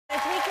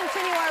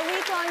continue our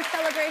week-long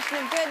celebration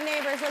of good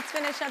neighbors. Let's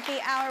finish up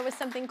the hour with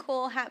something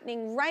cool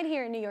happening right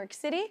here in New York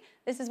City.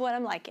 This is what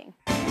I'm liking.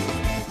 So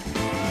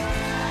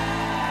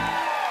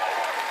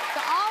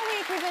all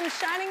week we've been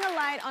shining a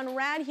light on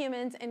rad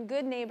humans and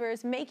good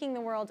neighbors making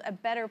the world a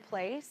better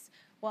place.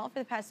 Well, for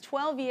the past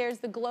 12 years,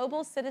 the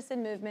global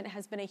citizen movement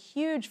has been a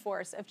huge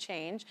force of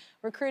change,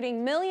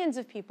 recruiting millions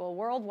of people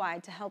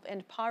worldwide to help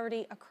end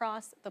poverty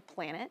across the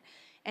planet.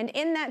 And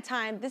in that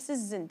time, this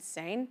is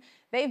insane,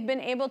 they've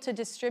been able to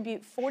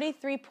distribute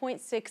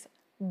 $43.6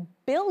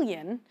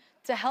 billion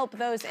to help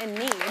those in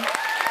need.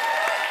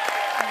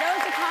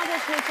 Those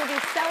accomplishments will be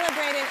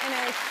celebrated in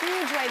a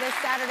huge way this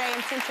Saturday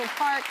in Central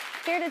Park.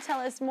 Here to tell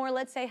us more,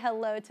 let's say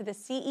hello to the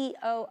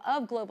CEO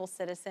of Global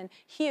Citizen,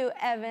 Hugh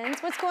Evans.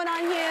 What's going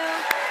on,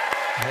 Hugh?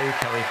 Hey,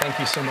 Kelly. Thank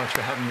you so much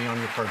for having me on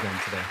your program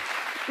today.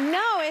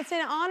 No, it's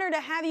an honor to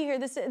have you here.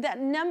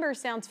 That number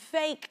sounds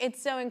fake. It's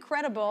so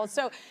incredible.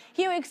 So,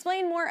 Hugh,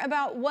 explain more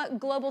about what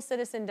Global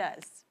Citizen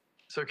does.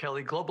 So,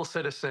 Kelly, Global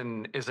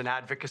Citizen is an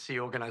advocacy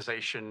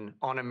organization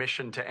on a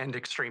mission to end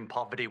extreme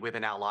poverty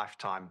within our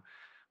lifetime.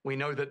 We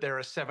know that there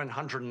are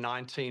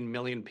 719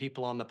 million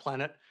people on the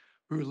planet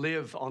who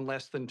live on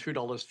less than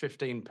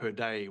 $2.15 per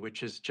day,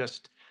 which is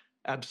just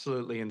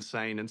absolutely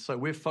insane. And so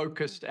we've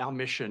focused our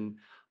mission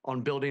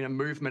on building a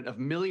movement of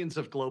millions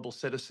of global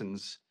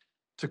citizens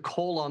to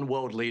call on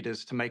world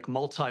leaders to make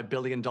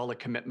multi-billion-dollar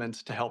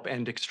commitments to help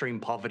end extreme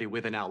poverty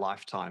within our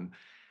lifetime.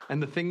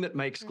 And the thing that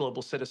makes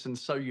Global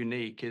Citizens so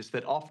unique is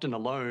that often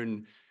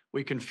alone,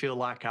 we can feel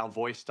like our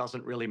voice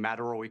doesn't really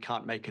matter or we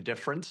can't make a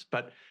difference.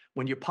 But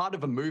when you're part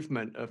of a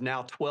movement of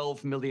now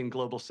 12 million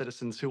global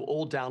citizens who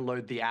all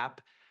download the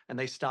app and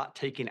they start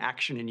taking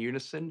action in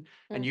unison,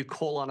 and you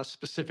call on a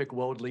specific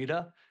world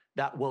leader,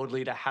 that world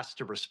leader has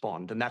to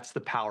respond. And that's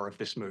the power of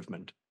this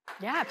movement.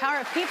 Yeah,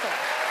 power of people.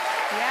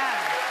 Yeah.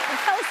 Well,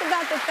 tell us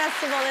about the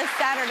festival this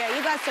Saturday.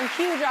 You got some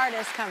huge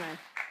artists coming.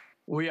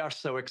 We are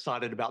so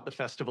excited about the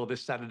festival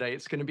this Saturday.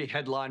 It's going to be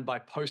headlined by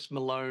Post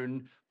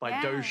Malone, by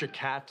Doja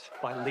Cat,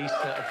 by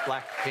Lisa of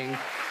Blackpink,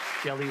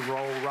 Jelly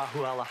Roll,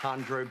 Rahul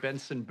Alejandro,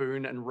 Benson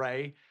Boone, and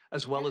Ray,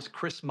 as well as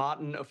Chris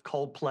Martin of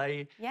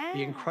Coldplay.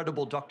 The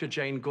incredible Dr.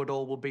 Jane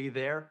Goodall will be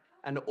there,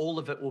 and all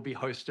of it will be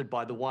hosted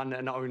by the one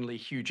and only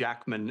Hugh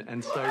Jackman.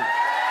 And so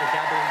we're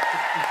gathering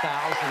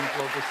 60,000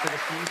 global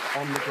citizens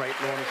on the Great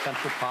Lawn of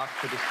Central Park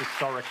for this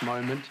historic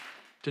moment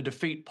to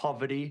defeat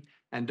poverty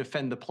and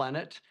defend the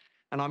planet.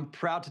 And I'm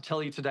proud to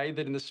tell you today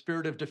that in the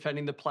spirit of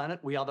defending the planet,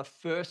 we are the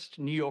first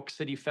New York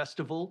City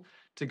festival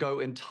to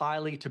go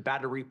entirely to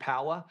battery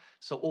power.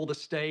 So all the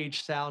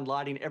stage, sound,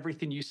 lighting,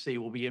 everything you see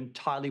will be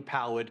entirely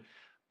powered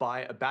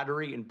by a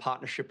battery in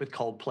partnership with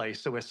Coldplay.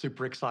 So we're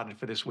super excited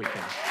for this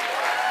weekend.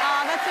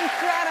 Oh, that's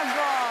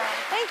incredible.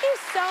 Thank you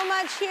so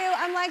much, Hugh.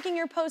 I'm liking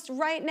your post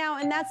right now.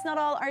 And that's not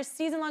all. Our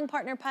season-long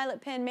partner, Pilot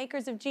Pen,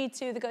 makers of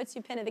G2, the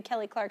go-to pen of the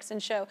Kelly Clarkson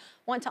Show,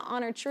 want to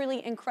honor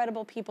truly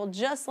incredible people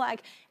just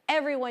like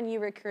everyone you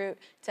recruit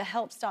to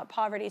help stop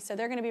poverty. So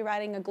they're going to be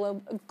writing a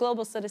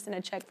Global Citizen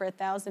a check for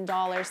 $1,000.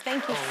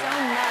 Thank you so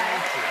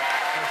much.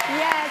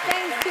 Yeah,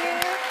 thank you.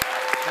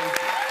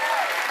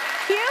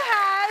 Hugh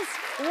has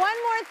one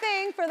more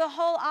thing for the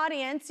whole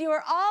audience. You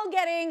are all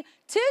getting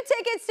 2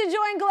 tickets to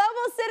join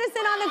Global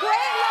Citizen on the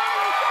Great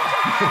Lawn.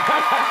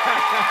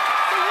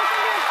 So you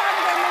can be a part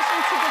of their mission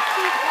to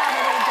defeat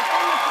poverty,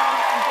 defend the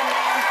planet, and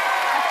demand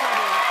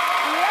equity.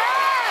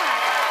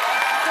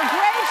 Yeah! It's a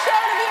great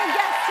show to be a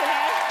guest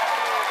today.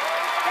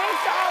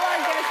 Thanks to all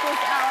our guests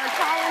this hour,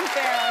 Colin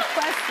Farrell,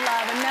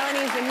 Questlove, and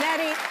Melanie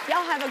Zanetti.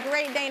 Y'all have a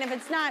great day, and if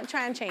it's not,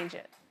 try and change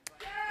it.